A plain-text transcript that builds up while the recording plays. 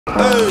This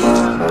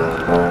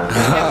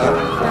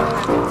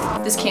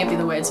can't be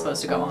the way it's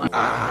supposed to go on.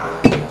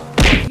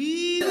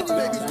 You're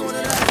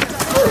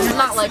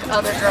not like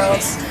other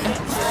girls.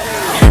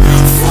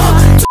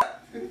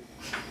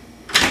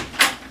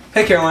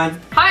 Hey Caroline.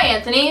 Hi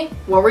Anthony.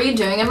 What were you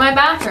doing in my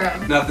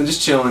bathroom? Nothing,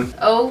 just chilling.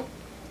 Oh,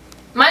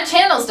 my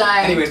channel's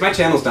dying. Anyways, my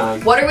channel's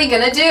dying. What are we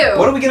gonna do?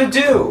 What are we gonna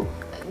do?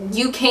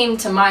 You came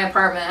to my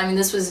apartment. I mean,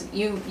 this was,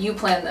 you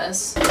planned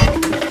this.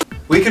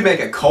 We could make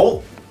a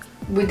cult?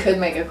 We could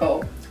make a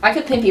cult. I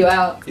could pimp you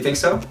out. You think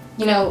so?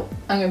 You know,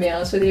 I'm gonna be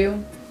honest with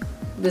you.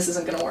 This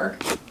isn't gonna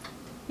work.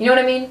 You know what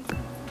I mean?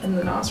 And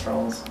the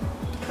nostrils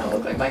kind of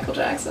look like Michael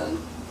Jackson.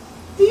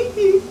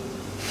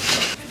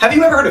 Have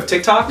you ever heard of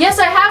TikTok? Yes,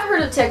 I have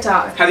heard of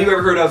TikTok. Have you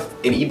ever heard of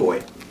an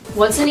Eboy?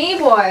 What's an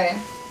Eboy?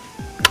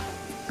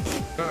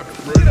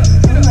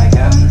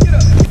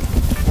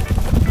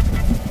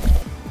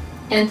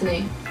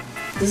 Anthony,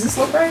 does this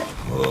look right?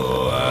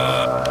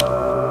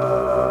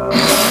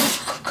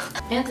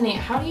 Anthony,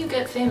 how do you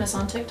get famous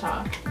on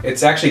TikTok?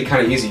 It's actually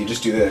kind of easy. You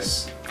just do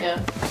this.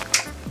 Yeah.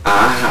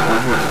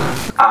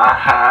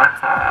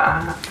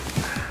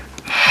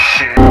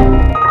 Shit.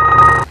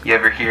 You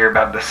ever hear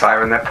about the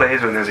siren that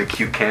plays when there's a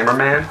cute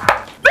cameraman?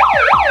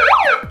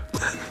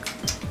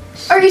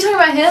 Are you talking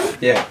about him?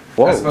 Yeah.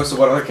 Whoa. As opposed to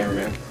what other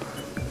cameraman?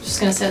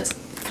 Just gonna say it's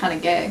kind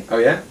of gay. Oh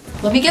yeah?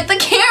 Let me get the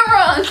camera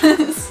on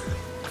this.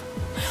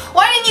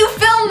 Why didn't you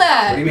film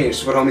that? What do you mean? It's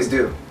just what homies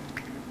do.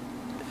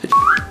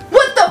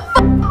 What the f?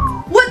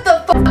 What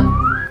the f?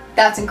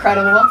 That's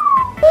incredible.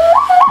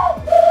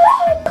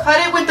 Cut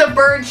it with the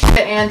bird shit,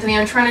 Anthony.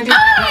 I'm trying to do.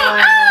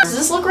 Does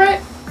this look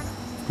right?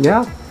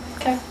 Yeah.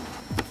 Okay.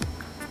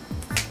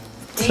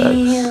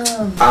 Damn.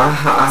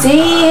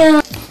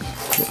 Damn.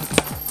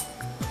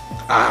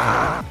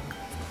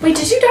 Wait,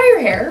 did you dye your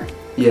hair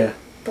Yeah.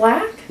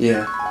 black?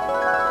 Yeah.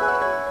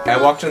 I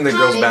walked in the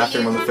girls'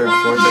 bathroom on the 3rd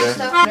floor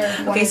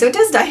today. Okay, so it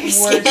does dye your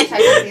skin.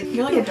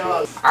 You're like a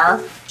dog.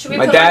 Should we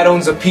My put dad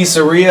owns a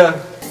pizzeria.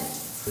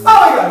 Oh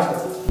my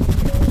god!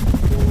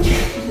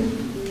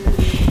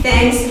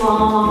 Thanks,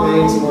 Mom.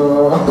 Thanks,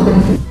 Mom.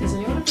 Has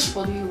anyone ever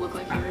told you you look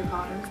like Harry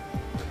Potter?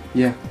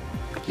 Yeah.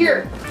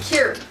 Here.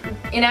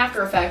 In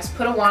After Effects,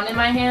 put a wand in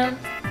my hand.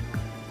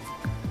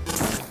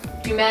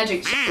 Do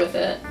magic with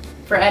it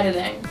for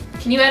editing.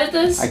 Can you edit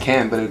this? I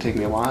can, but it'll take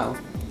me a while.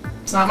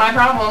 It's not my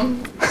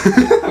problem.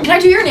 Can I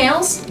do your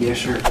nails? Yeah,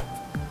 sure.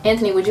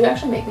 Anthony, would you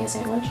actually make me a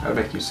sandwich? I would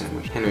make you a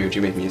sandwich. Henry, would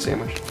you make me a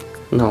sandwich?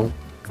 No.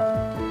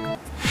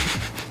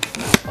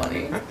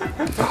 Funny.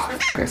 Oh,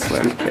 I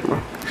slammed the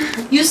camera.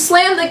 You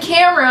slammed the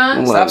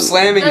camera! Stop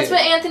slamming That's it!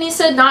 what Anthony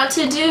said not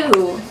to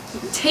do.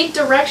 Take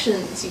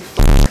directions, you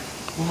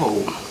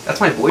Whoa, that's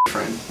my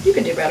boyfriend. You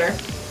can do better.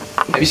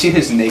 Have you seen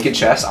his naked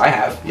chest? I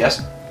have.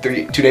 Yes.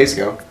 2 days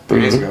ago.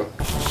 3 days ago.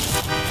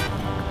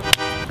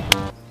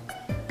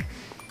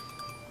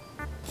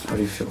 How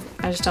do you feel?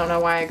 I just don't know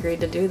why I agreed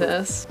to do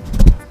this.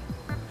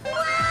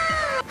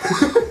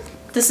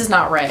 This is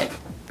not right.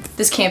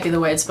 This can't be the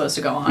way it's supposed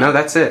to go on. No,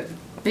 that's it.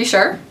 Are you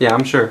sure? Yeah,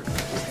 I'm sure.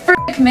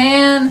 Frick,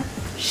 man.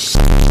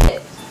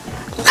 Shit.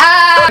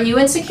 Ah! Are you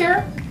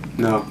insecure?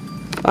 No.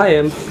 I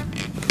am.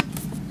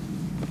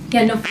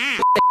 Yeah, no.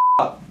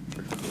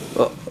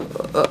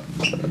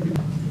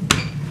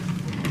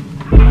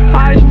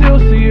 I still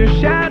see your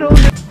shadow.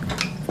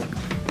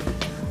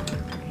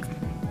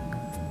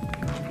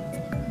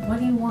 What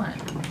do you want?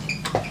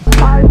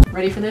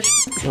 Ready for this?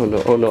 Oh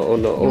no, oh no, oh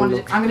no, oh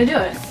no. I'm gonna do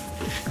it.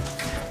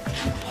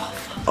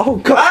 Oh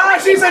god! Ah,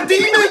 she's a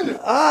demon!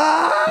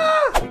 Ah!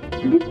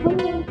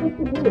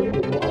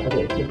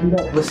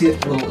 Let's see it.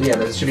 Yeah,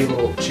 there should be a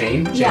little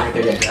chain. Yeah. Right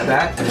there. Yeah, grab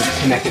that and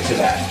then connect it to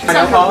that. My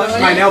not nail polish.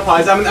 gonna My ruin it? nail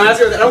polish. I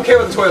don't care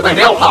about the toilet. My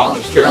nail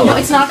polish. No,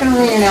 it's not gonna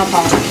ruin your nail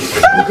polish.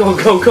 Go,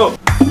 go, go.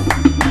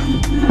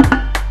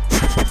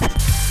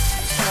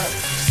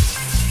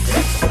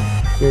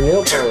 Your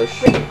nail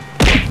polish.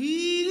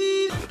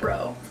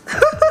 Bro.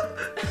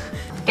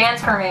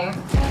 Dance for me.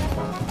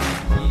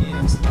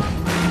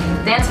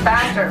 Dance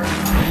faster.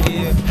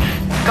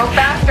 Go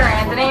faster,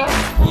 Anthony.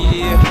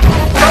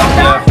 Go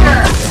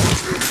faster.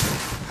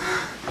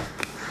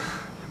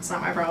 It's not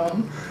my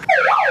problem.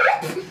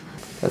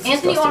 That's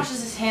Anthony disgusting.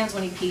 washes his hands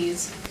when he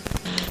pees.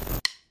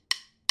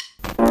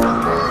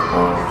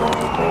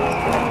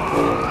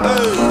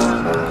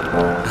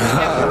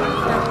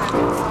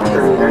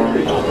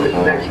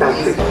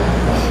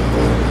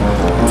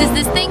 Does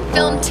this thing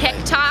film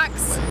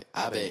TikToks?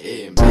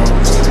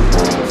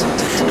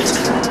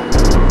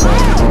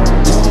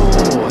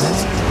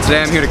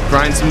 Today I'm here to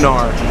grind some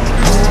gnar.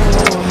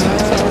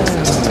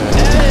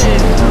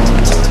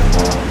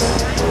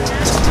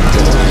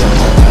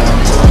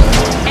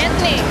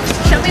 Anthony,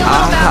 show me a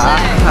little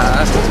ballet.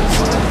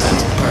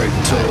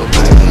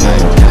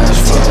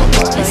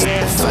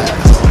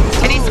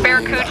 Any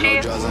spare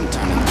coochie?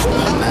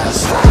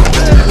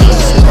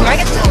 Can I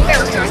get some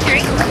spare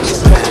coochie?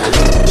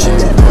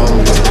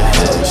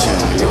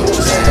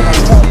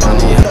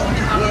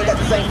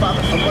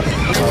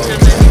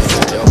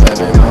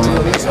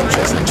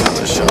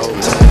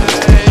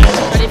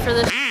 Ready for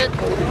this?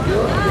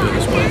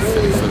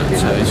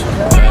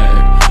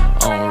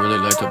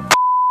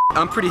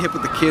 I'm pretty hip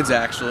with the kids,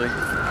 actually.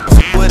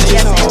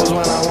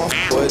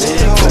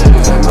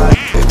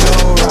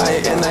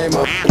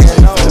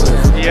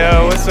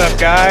 Yo, what's up,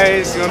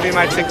 guys? You wanna be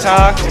my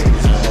TikTok?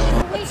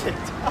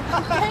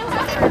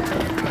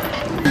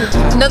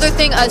 Another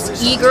thing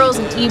us e-girls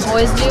and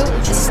e-boys do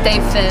is stay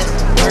fit.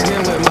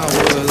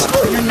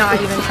 You're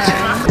not even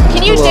trying.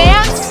 Can you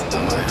dance?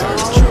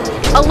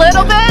 A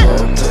little bit?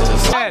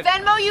 I'll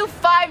Venmo you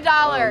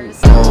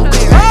 $5.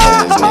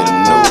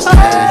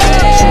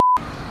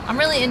 I'm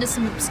really into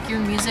some obscure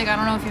music. I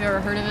don't know if you've ever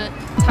heard of it.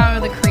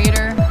 Tyler, the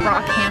Creator,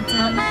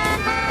 Rockhampton.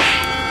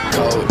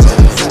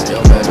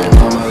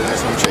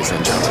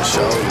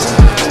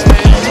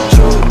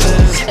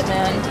 Shit,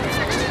 man.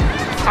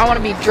 I want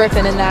to be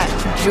dripping in that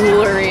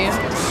jewelry.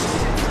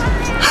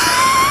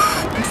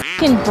 I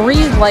can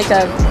breathe like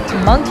a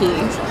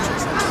monkey.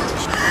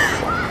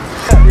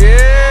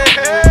 Yeah!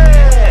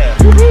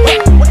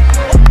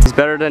 He's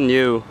better than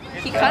you.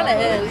 He kind of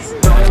is.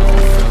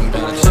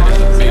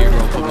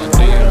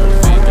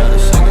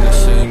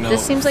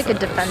 This seems like a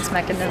defense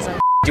mechanism.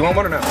 Do you want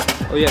one or no?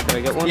 Oh yeah, can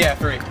I get one? Yeah,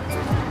 3.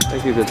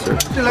 Thank you, good sir.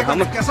 Do you like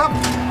ketchup?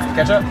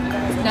 Ketchup?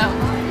 No.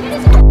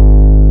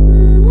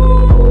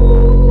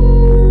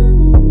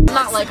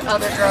 Not like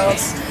other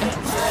girls.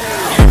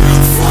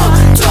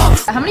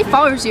 How many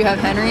followers do you have,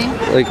 Henry?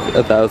 Like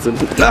 1,000.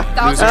 1,000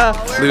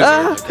 followers? Loser.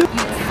 You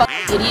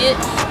fucking idiot.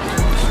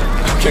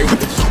 Okay.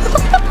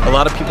 A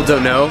lot of people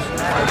don't know,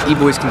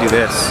 E-Boys can do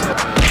this.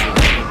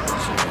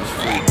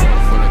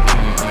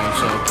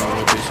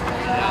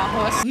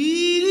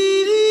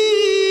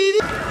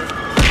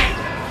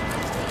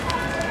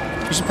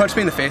 You should punch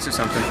me in the face or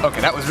something.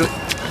 Okay, that was really...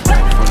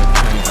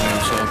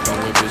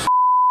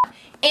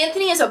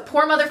 Anthony is a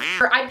poor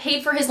motherfucker. I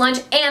paid for his lunch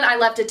and I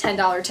left a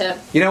 $10 tip.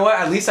 You know what?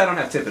 At least I don't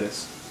have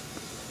Tipitus.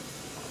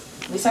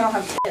 At least I don't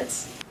have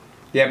tits.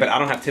 Yeah, but I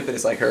don't have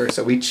Tipitus like her,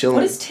 so we chillin'.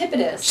 What is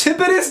Tipitus?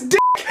 Tipitus dick!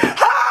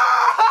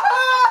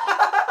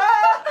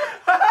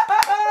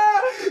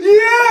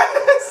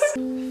 Yes!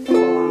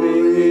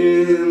 Falling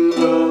in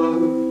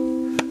love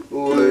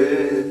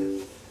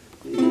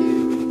with you.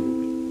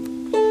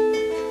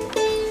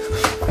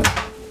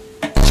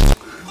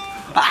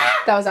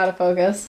 That was out of focus.